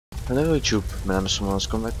Hallo YouTube, mijn naam is Thomas,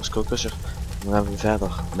 kom bij Kokusser. We gaan weer verder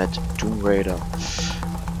met Tomb Raider.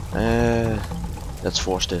 Let's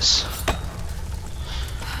force this.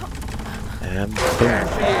 Boom.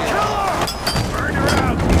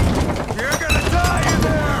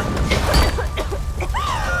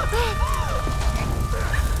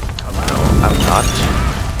 I'm not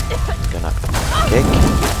gonna kick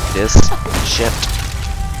this shit.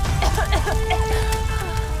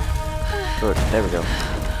 Good, there we go.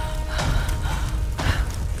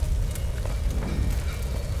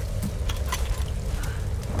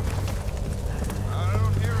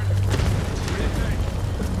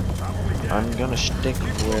 I'm gonna stick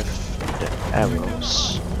with the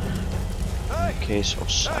arrows in case of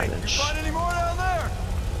silence.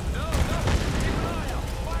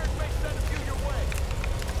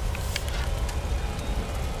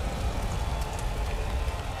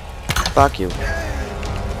 Fuck you.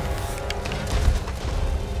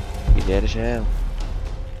 You dead as hell.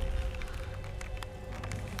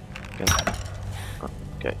 Okay.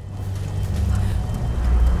 Okay.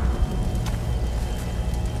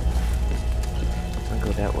 Can't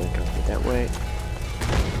go that way, can't go that way.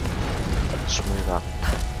 Let's move up.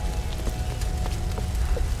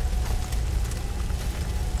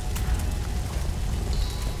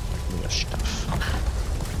 More stuff.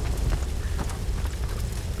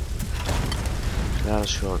 That is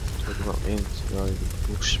short. Talk about in terwijl je de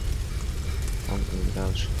books van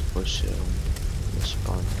inderdaad pushen de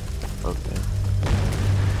spawn. Oké.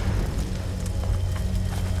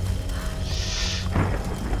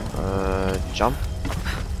 Jump.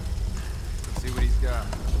 See what he's got.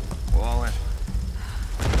 Wall in.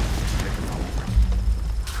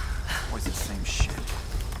 Always the same shit.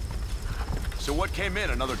 So what came in?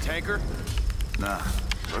 Another tanker? Nah,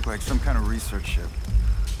 looked like some kind of research ship.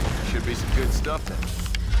 Should be some good stuff then.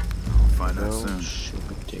 We'll find out soon.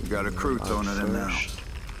 We got a crew throwing it in now.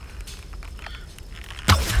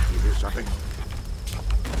 You hear something?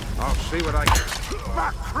 I'll see what I can.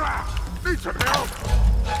 Fuck crap! Need some help!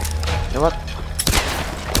 You know what?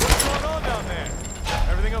 What's going on down there?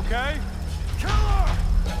 Everything okay? Killer!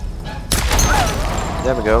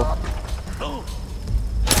 There we go.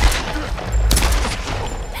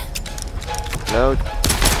 Load.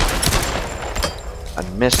 I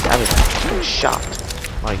missed everything. Shot.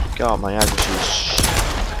 My god, my accuracy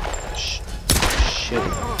is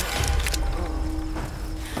shitty.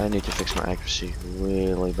 I need to fix my accuracy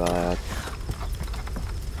really bad.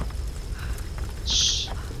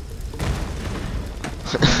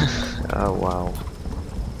 Oh wow.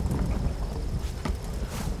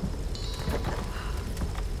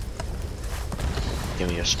 Give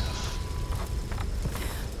me your stuff.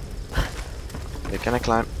 Okay, can I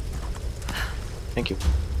climb? Thank you.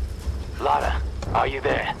 Lara, are you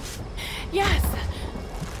there? Yes.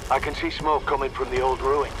 I can see smoke coming from the old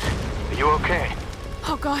ruins. Are you okay?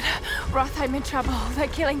 Oh God, Roth, I'm in trouble. They're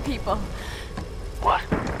killing people. What?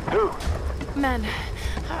 Who? Men.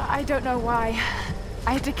 I don't know why.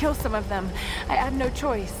 I had to kill some of them. I had no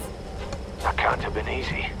choice. That can't have been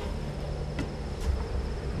easy.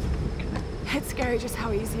 It's scary just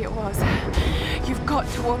how easy it was. You've got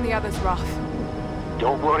to warn the others, Roth.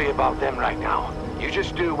 Don't worry about them right now. You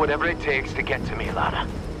just do whatever it takes to get to me, Lara.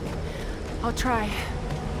 I'll try.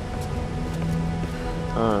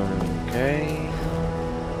 Okay.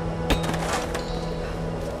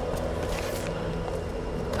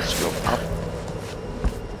 Let's go up.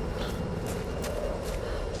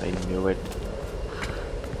 I knew it.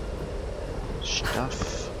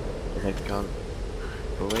 Stuff that had gone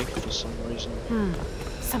away for some reason.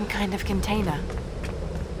 Some kind of container.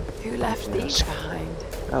 Who left Yes. these behind?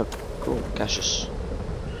 Oh, cool. Caches.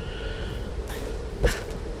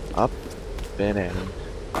 Up and in.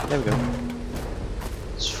 There we go.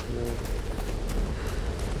 It's full.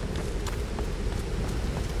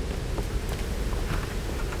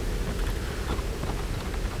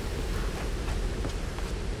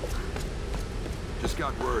 Just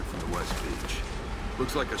got word from the West Beach.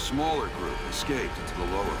 Looks like a smaller group escaped into the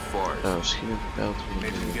lower forest. Oh, misschien belt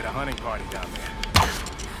Maybe we can get a hunting party down there.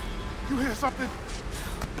 You hear something?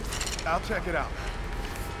 I'll check it out.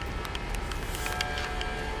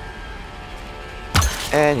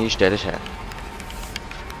 And he's dead as hell.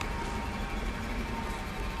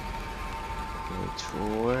 Wait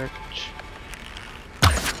for it.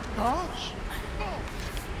 Huh?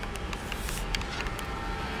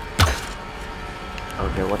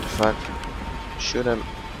 Okay, what the fuck? Shoot him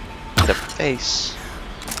in the face.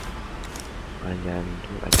 And then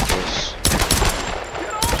do like this.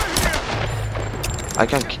 I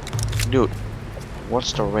can't. Dude,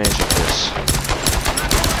 what's the range of this?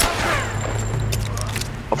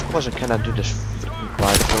 Of course I cannot do this freaking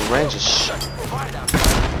quiet. The range is...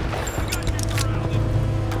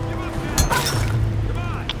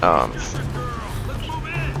 I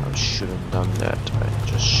shouldn't have done that. I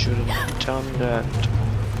just shouldn't have done that.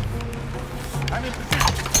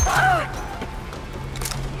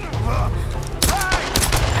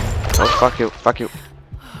 Oh, fuck you, fuck you.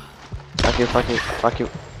 Fuck you, fuck you, fuck you.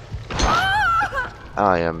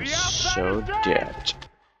 I am so dead.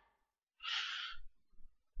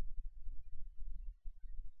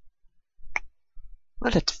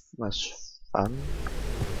 Well, it was fun.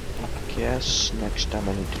 I guess next time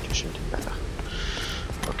I need to do something better.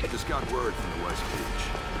 Okay. Just got word from the West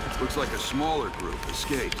Beach. Looks like a smaller group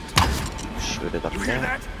escaped. Shoot it up You there. hear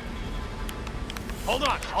that? Hold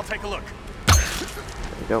on, I'll take a look.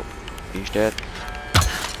 There we go. He's dead.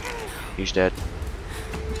 He's dead.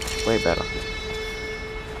 Way better.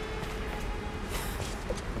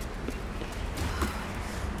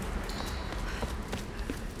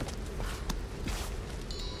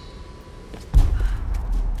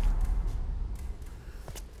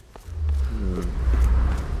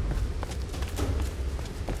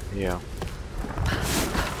 Yeah.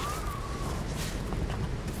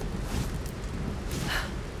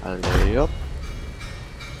 Alley up.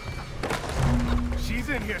 She's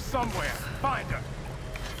in here somewhere. Find her.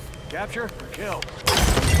 Capture or kill?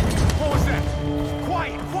 What was that?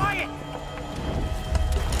 Quiet, quiet!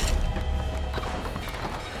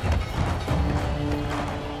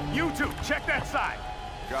 You two, check that side.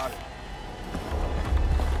 Got it.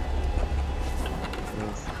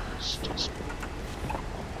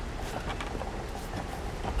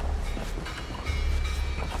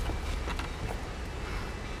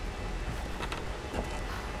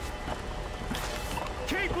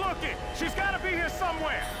 Keep looking. She's got to be here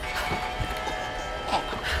somewhere.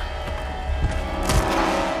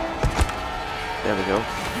 There we go.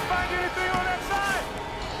 You find anything on that side?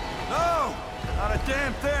 No! Not a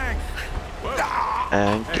damn thing!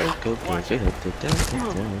 And go.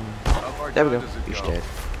 How far There we down go. does it He's go? dead.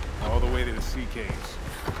 All the way to the sea caves.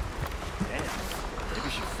 Damn, maybe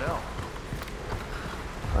she fell.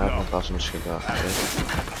 Hij heeft nog pas misschien wel.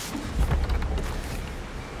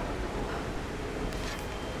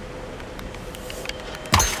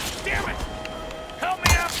 Damn it! Help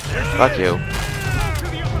me out! There she Fuck is. you. To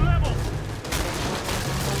the upper level.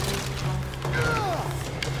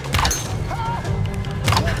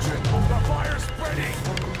 The fire's spreading.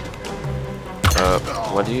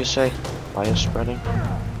 What do you say? Fire spreading?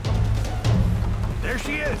 There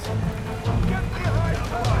she is. Get behind the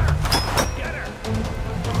fire. Get her.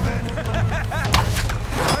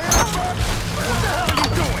 What the hell are you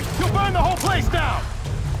doing? You'll burn the whole place down.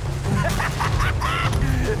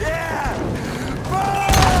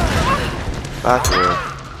 Fuck you.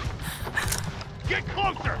 Get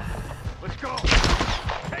closer. Let's go.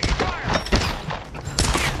 Taking fire.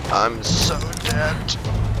 I'm so dead.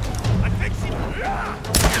 I think she.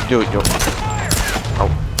 Dude, yo. Oh,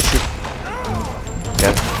 shoot.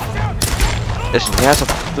 Yeah. Listen, he has a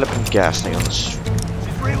flipping gas thing on this.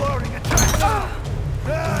 She's reloading. Attack.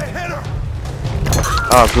 I hit her.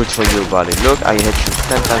 Oh, good for you, buddy. Look, I hit you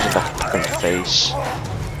 10 times in the fucking face.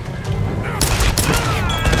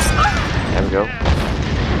 There we go.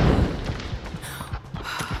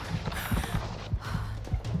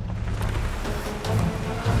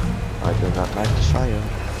 I do not like the fire.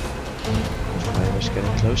 The fire is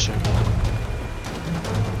getting closer.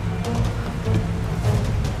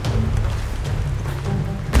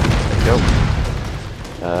 There we go.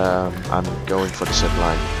 I'm going for the zip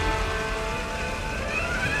line.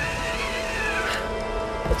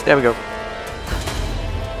 There we go.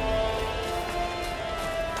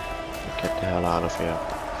 Get the hell out of here.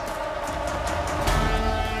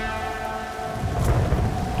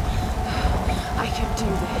 I can do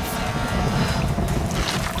this.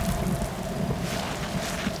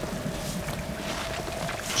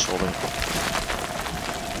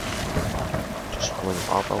 Just holding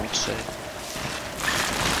up, I would say.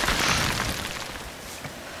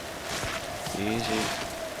 Easy.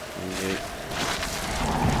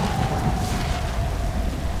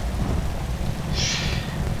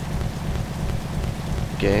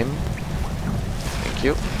 Game. Thank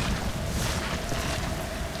you.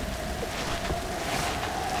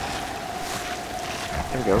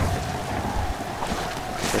 There we go.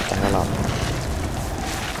 Get the hell up.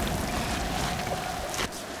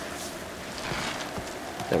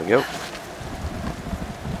 There we go.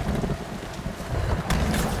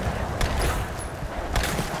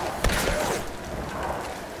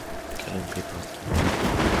 Killing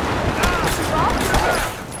people.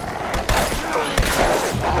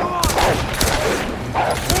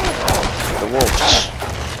 wolves.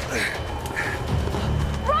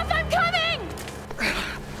 Roth, I'm coming!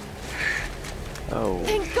 Oh.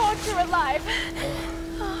 Thank God you're alive.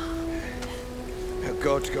 Now,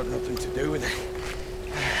 God's got nothing to do with it.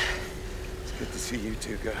 It's good to see you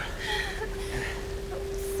two, girl.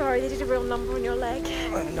 Sorry, they did a real number on your leg.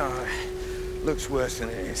 No, looks worse than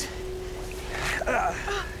it is.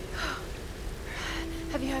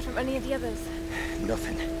 Have you heard from any of the others?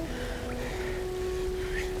 Nothing.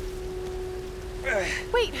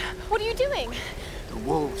 Wait, what are you doing? The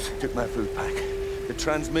wolves took my food pack. The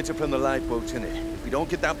transmitter from the lifeboat's in it. If we don't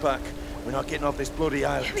get that back, we're not getting off this bloody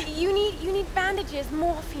island. But you need bandages,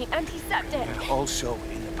 morphine, antiseptic. They're also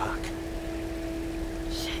in the pack.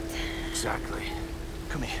 Shit. Exactly.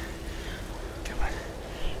 Come here. Come on.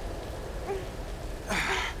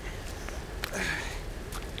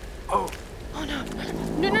 Oh. Oh no.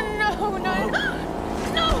 No!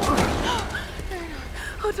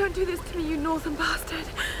 Oh, don't do this to me, you northern bastard.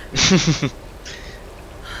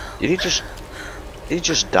 Did he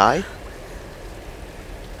just die?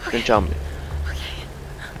 Okay. Don't tell me.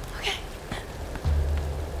 Okay.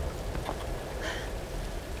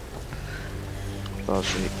 Well,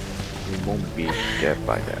 so he won't be dead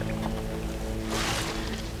by that.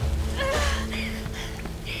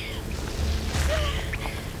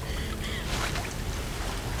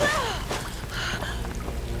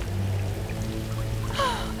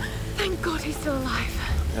 Thank God he's still alive.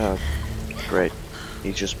 Oh, great.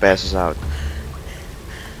 He just passes out.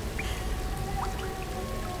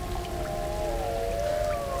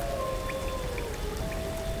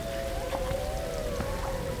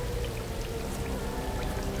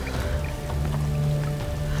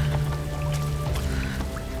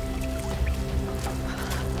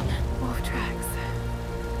 Wolf tracks.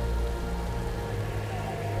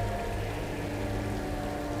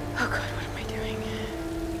 Oh God, what am I doing?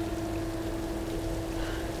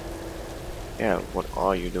 Yeah, what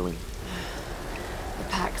are you doing? The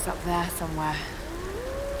pack's up there somewhere.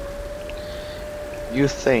 You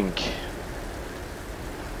think?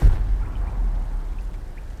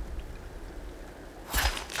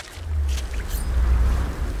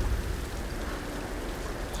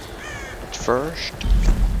 At first?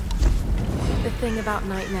 The thing about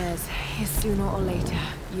nightmares is sooner or later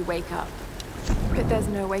you wake up. But there's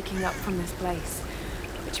no waking up from this place.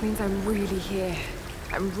 Which means I'm really here.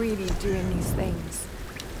 I'm really doing these things.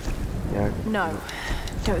 Yeah. No,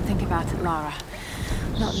 don't think about it, Lara.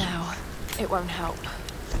 Not now. It won't help.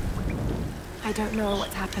 I don't know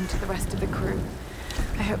what's happened to the rest of the crew.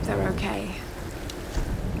 I hope they're okay.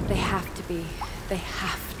 They have to be. They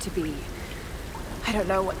have to be. I don't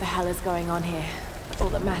know what the hell is going on here. All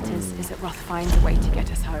that matters is that Roth finds a way to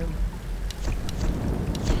get us home.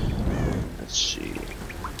 Let's see.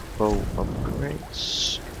 Bow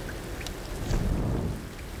upgrades.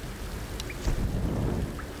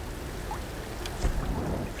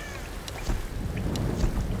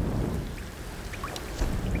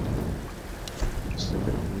 Let's look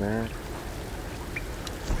at the map.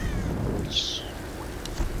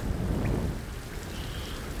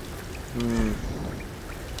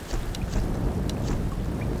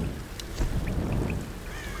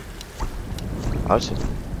 How's it?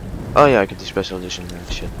 Oh yeah, I get the special edition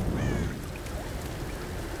shit.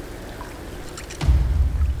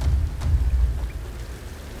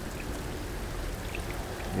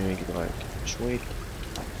 Make it like sweet.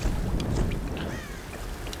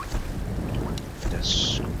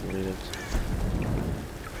 That's completed.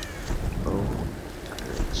 Oh,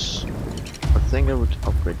 upgrades. I think I would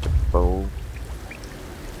upgrade the bow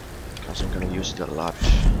because I'm gonna use it a lot.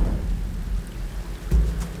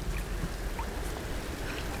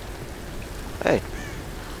 Hey,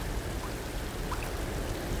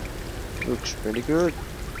 looks pretty good.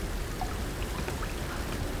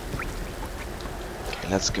 Okay,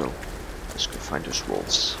 let's go. Let's go find those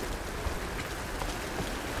wolves.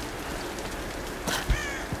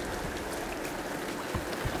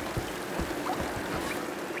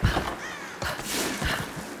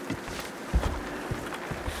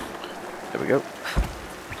 There we go.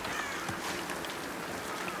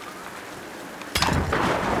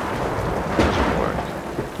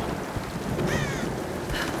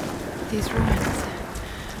 These ruins,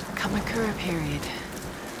 Kamakura period.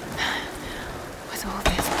 Was all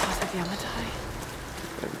this part of Yamatai?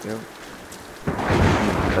 There we go.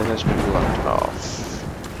 That has been blocked off.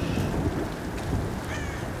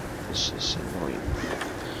 This is annoying.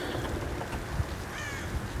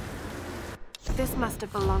 This must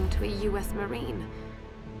have belonged to a US Marine.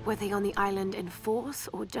 Were they on the island in force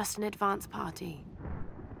or just an advance party?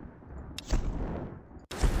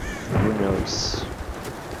 Who knows?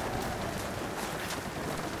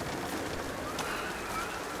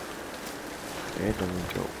 Okay, then we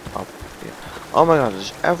go up here. Oh my god,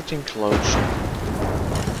 is everything closed?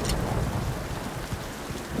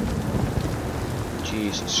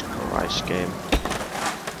 Jesus Christ, game.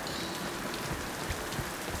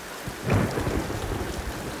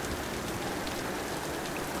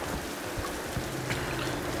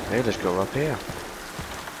 Okay, let's go up here.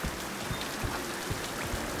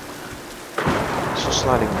 So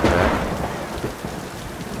sliding back.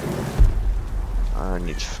 I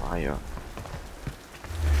need fire.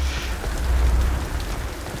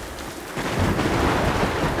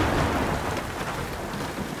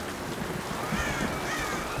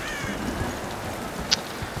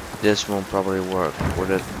 This won't probably work,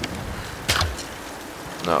 would it?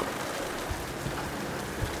 No.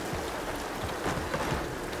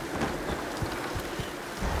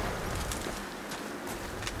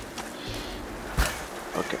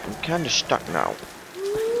 Okay, I'm kinda stuck now.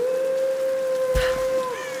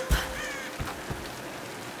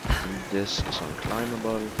 And this is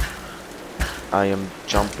unclimbable. I am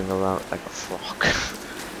jumping around like a frog.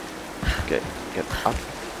 Okay, get up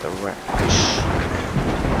the wreckage.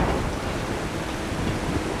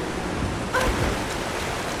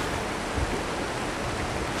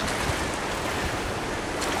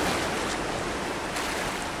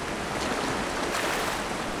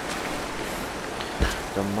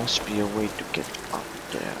 There must be a way to get up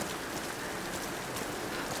there.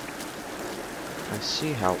 I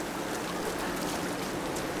see how.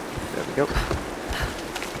 There we go.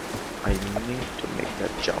 I need to make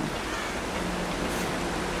that jump.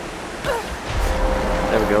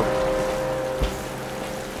 There we go.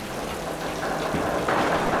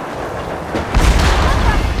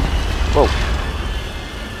 Whoa.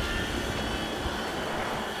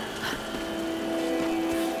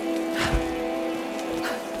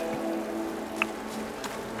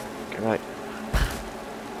 Right.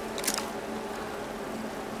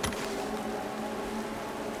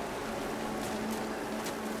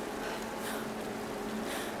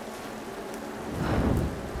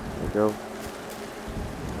 There we go.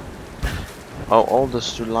 Oh, all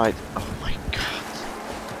this to light. Oh my god.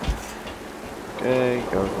 Okay,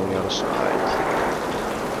 go to the other side.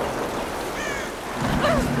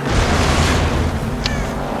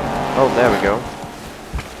 Oh, there we go.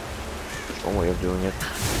 There's one way of doing it.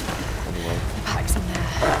 Anyway. The pack's in there.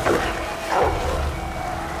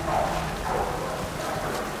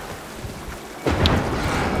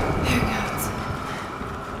 Here goes.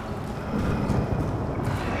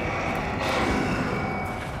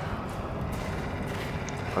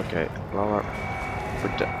 Okay, Lara,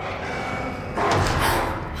 put the...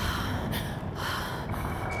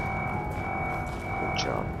 Good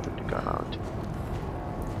job, put the gun out.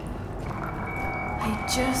 I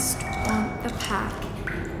just want the pack.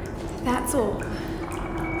 That's all.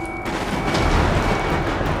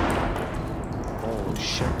 Oh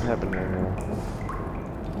shit, what happened right now?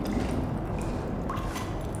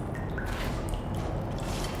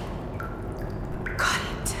 Got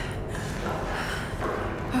it.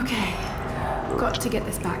 Okay. Got to get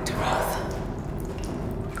this back to Roth.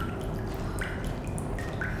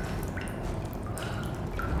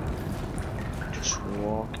 Just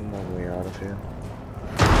walking my way out of here.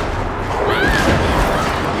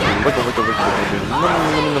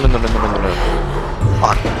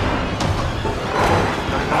 Fuck.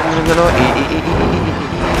 No.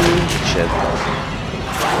 Shit.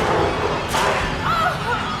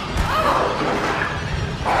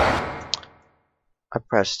 I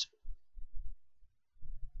pressed.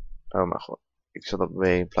 Oh mijn god. Ik zat op W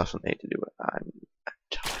in plaats van E te duwen. I'm a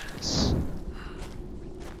dumbass.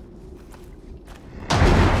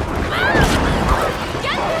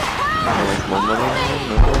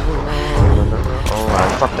 Oh, I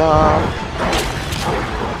fucked up.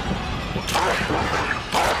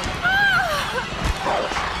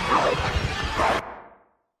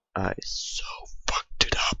 I so fucked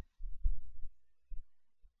it up.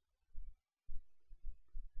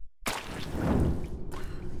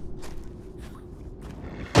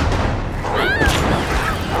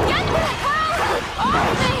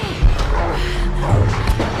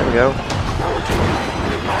 There we go.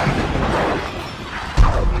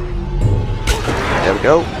 There we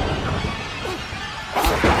go.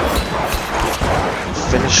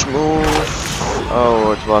 Finish move.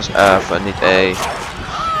 Oh, it was F. I need A.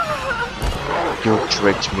 You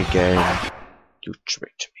tricked me, game. You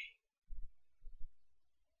tricked me.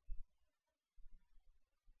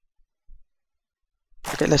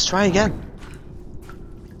 Okay, let's try again.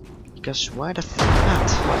 Because why the fuck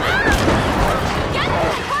not?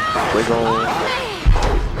 Wiggle.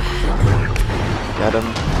 Get him.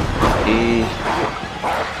 E.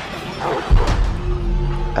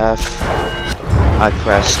 F. I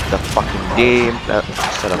pressed the fucking D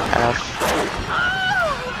instead of F.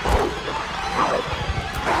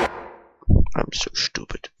 I'm so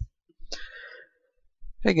stupid.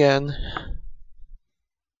 Again.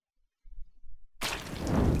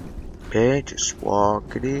 Okay, just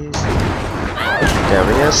walk it easy. There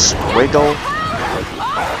he is. Wiggle.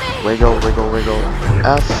 Wiggle, wiggle, wiggle.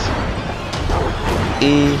 F.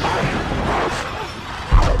 E.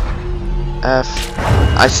 F.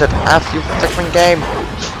 I said F, you freaking game!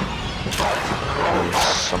 I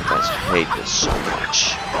sometimes hate this so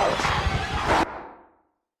much.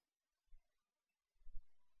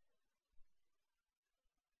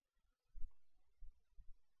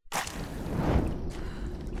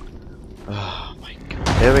 Oh my god.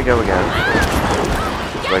 Here we go again.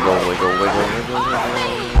 Wiggle, wiggle, wiggle, wiggle, wiggle.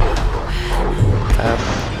 F.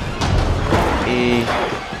 E.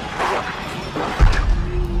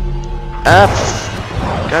 F!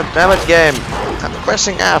 God damn it, game! I'm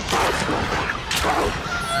pressing F!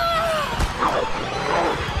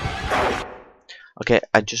 Okay,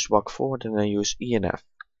 I just walk forward and I use E and F.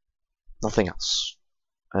 Nothing else.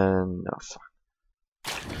 And no, fuck.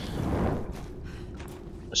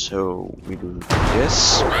 So we do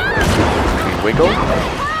this. We wiggle.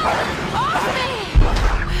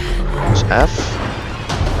 Use F.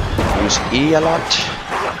 Use E a lot.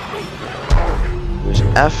 Use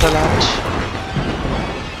F a lot.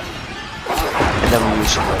 And then we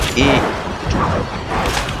use E.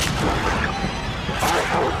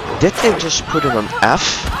 Did they just put it on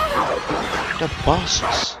F? The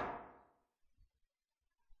bosses.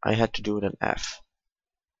 I had to do it on F.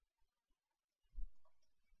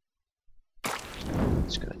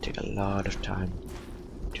 It's gonna take a lot of time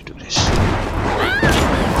to do this.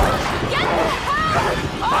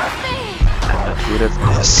 I'm not good at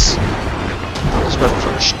this. It's my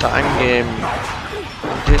first time game.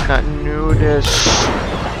 I did not know this.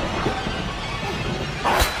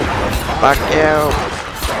 Fuck you.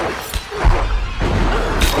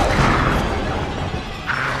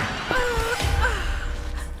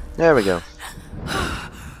 There we go.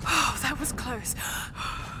 Oh, that was close.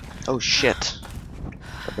 Oh shit.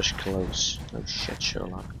 That was close. Oh shit,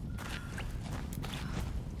 Sherlock.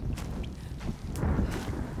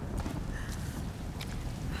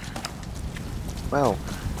 Well,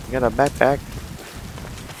 you got a backpack.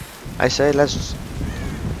 I say let's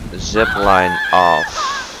zip line off.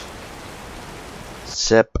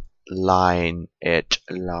 Zip line it,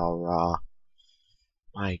 Laura.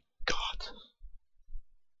 My god.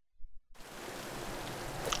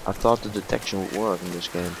 I thought the detection would work in this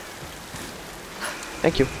game.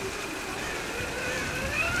 Thank you.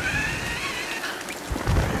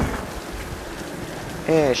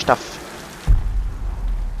 Hey, stuff.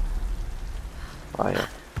 Fire.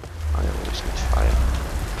 I always need fire.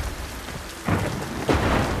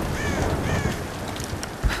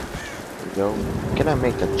 There we go. Can I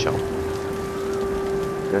make that jump?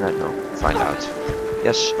 Do not know. Find out.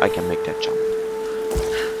 Yes, I can make that jump.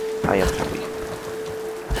 I am happy.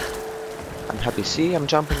 I'm happy. See, I'm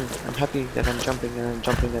jumping. I'm happy that I'm jumping, and I'm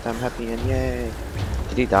jumping that I'm happy, and yay!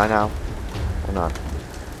 Did he die now? Or not?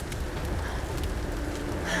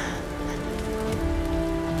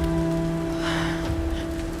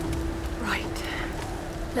 Right.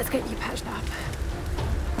 Let's get you patched up.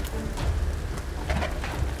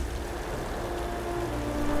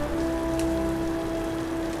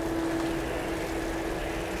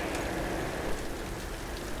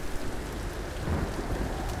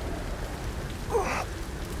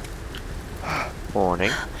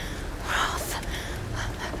 Morning. Roth.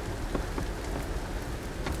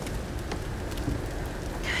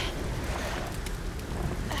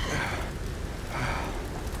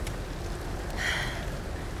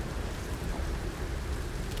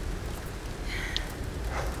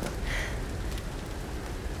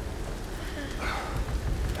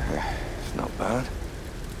 It's not bad.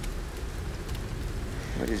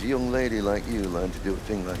 Where does a young lady like you learn to do a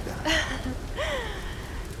thing like that?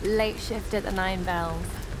 Late shift at the Nine Bells.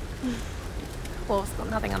 Wolf's got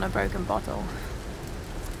nothing on a broken bottle.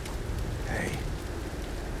 Hey,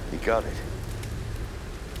 you got it.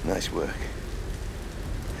 Nice work.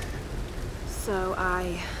 So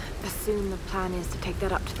I assume the plan is to take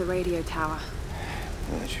that up to the radio tower.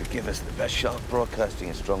 Well, it should give us the best shot broadcasting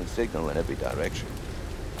a strong signal in every direction.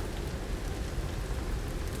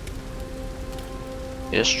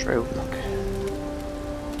 It's true. Look,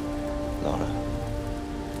 Laura,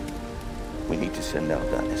 we need to send out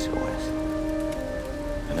that SOS.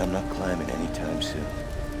 And I'm not climbing anytime soon.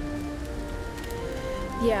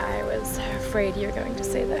 Yeah, I was afraid you were going to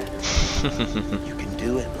say that. You can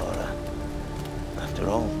do it, Laura. After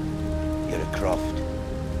After all, you're a Croft.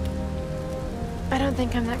 I don't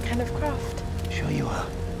think I'm that kind of Croft. Sure you are.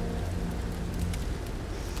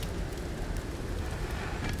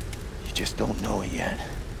 You just don't know it yet.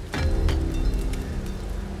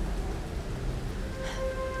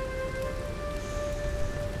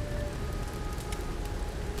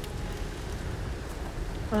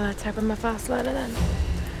 Well, let's hope I'm a fast learner then.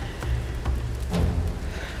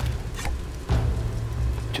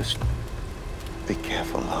 Just be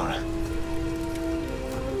careful, Lara.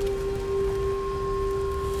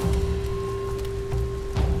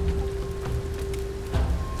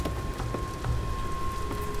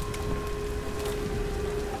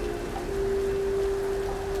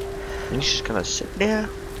 And he's just gonna sit there.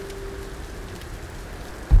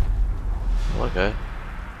 Okay.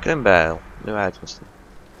 Grimbail, new uitrusting.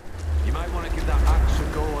 You might want to give that axe a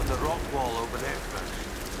go on the rock wall over there first.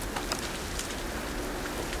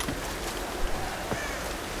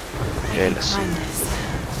 Okay, let's see. Climb this.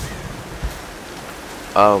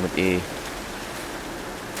 Oh, met E.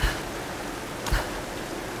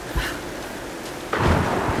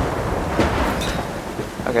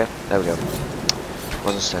 Okay, there we go.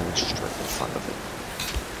 Wasn't standing straight in front of it.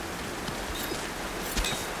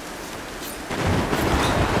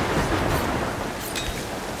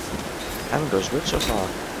 Haven't goes good so far.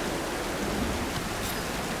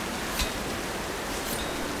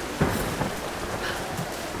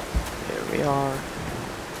 Here we are.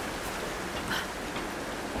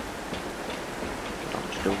 Get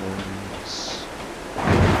onto the wings.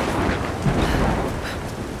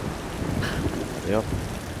 Yep.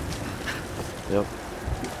 Yep.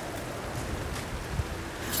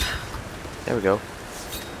 There we go.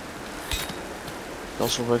 It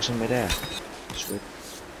also works in midair. Sweet.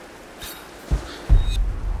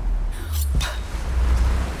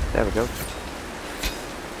 There we go.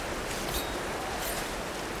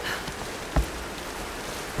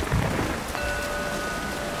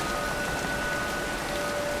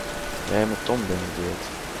 Nee, met Tom binnen dit.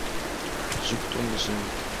 Zoek Tom eens een.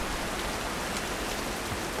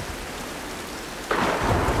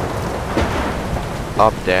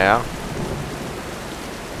 Up there.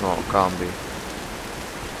 No, can't be.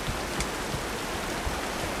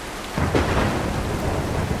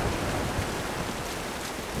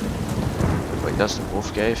 Wait, that's the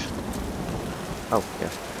wolf cave. Oh, yeah.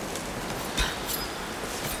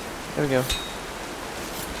 There we go.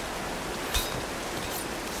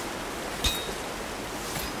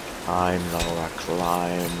 Climb, Lara,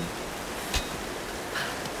 climb.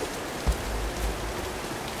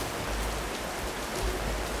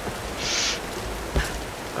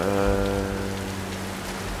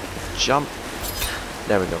 Jump.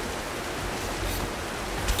 There we go.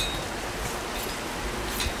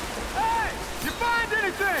 Hey! You find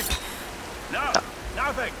anything? No,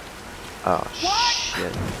 nothing. Oh What?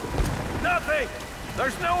 shit. Nothing.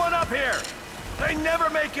 There's no one up here. They never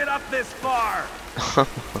make it up this far.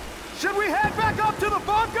 Should we head back up to the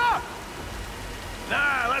bunker?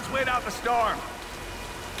 Nah, let's wait out the storm.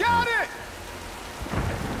 Got it!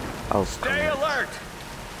 Oh, Stay alert.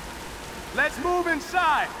 Let's move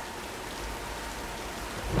inside.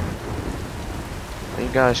 Are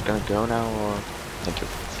you guys gonna go now or? Thank you.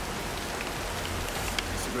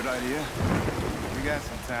 It's a good idea. We got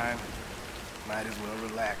some time. Might as well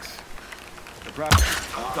relax. The problem.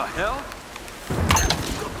 What the hell?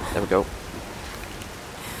 There we go.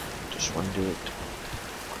 Just want to do it.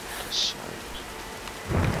 This side.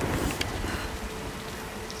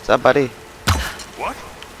 What's up, buddy? What?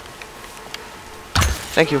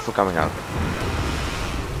 Thank you for coming out.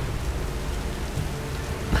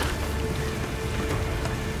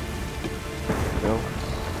 Go.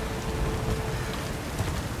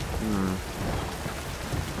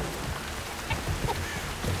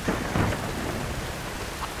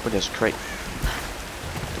 Oh, there's a crate.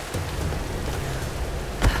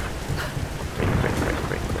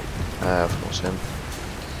 Crate. Of course him.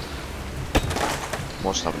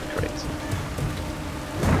 More stuff in the crate.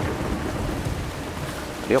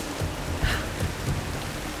 Alley up.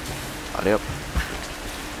 Alley up.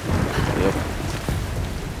 Alley up.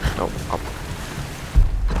 No, up.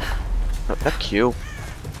 No, not you.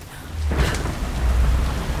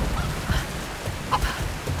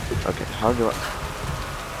 Okay, how do I...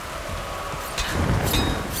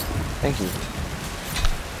 Thank you.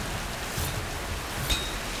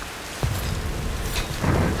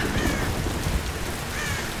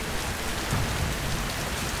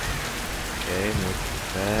 Okay, move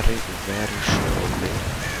very, very slowly.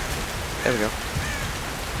 There we go.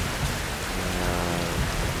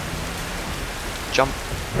 Jump.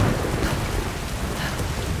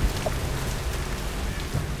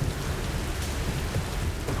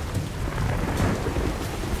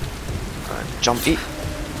 jumpy.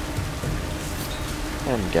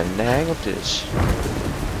 I'm getting the hang of this.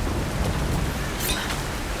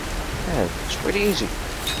 Yeah, it's pretty easy.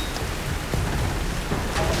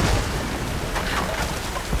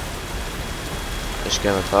 Just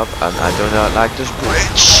get on top, and I do not like this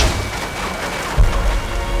bridge.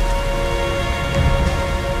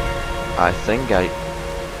 I think I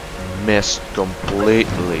missed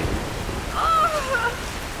completely.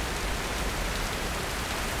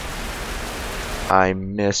 I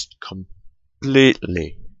missed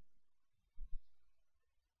completely.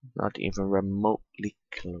 Not even remotely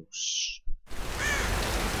close.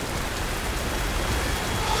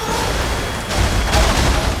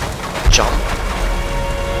 Jump.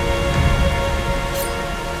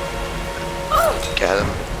 Get him.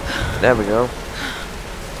 There we go.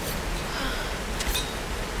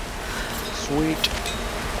 Sweet.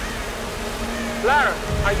 Lara,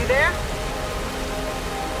 are you there?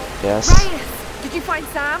 Yes. Reyes, did you find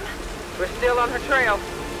Sam? We're still on her trail.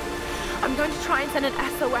 I'm going to try and send an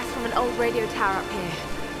SOS from an old radio tower up here.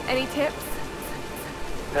 Any tips?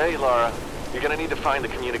 Hey, Lara. You're gonna need to find the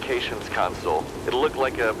communications console. It'll look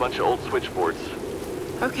like a bunch of old switchboards.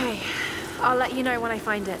 Okay, I'll let you know when I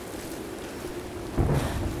find it.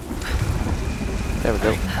 There we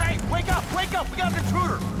go. Hey, wake up! Wake up! We got an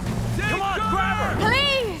intruder! Come on, grab her!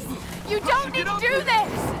 Please! You don't need to do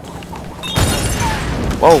this!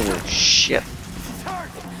 Whoa, shit. She's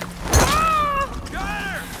hurt! Got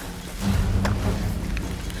her!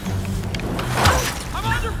 I'm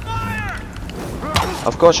under fire!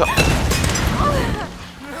 Of course Here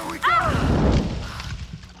we go!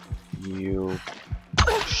 you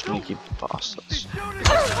sneaky bastards. Shooting!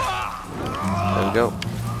 There we go.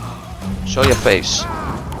 Show your face.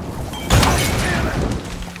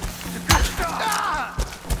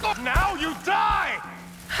 Now you die!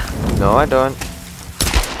 No, I don't.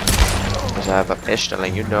 Because I have a pistol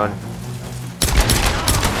and you don't.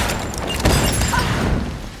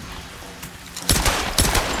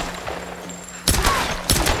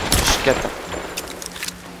 Just get them.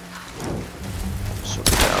 So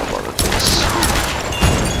now what it is.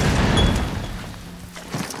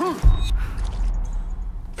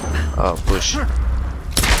 Oh, push.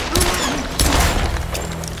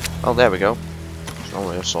 Oh, there we go. There's no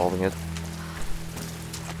way of solving it.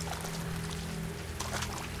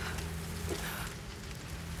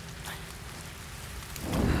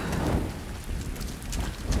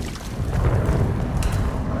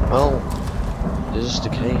 Wel, dit is de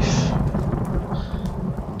cave.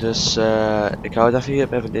 Dus ik hou het even hier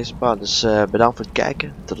bij van deze part. Dus bedankt voor het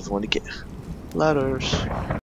kijken. Tot de volgende keer. Laters.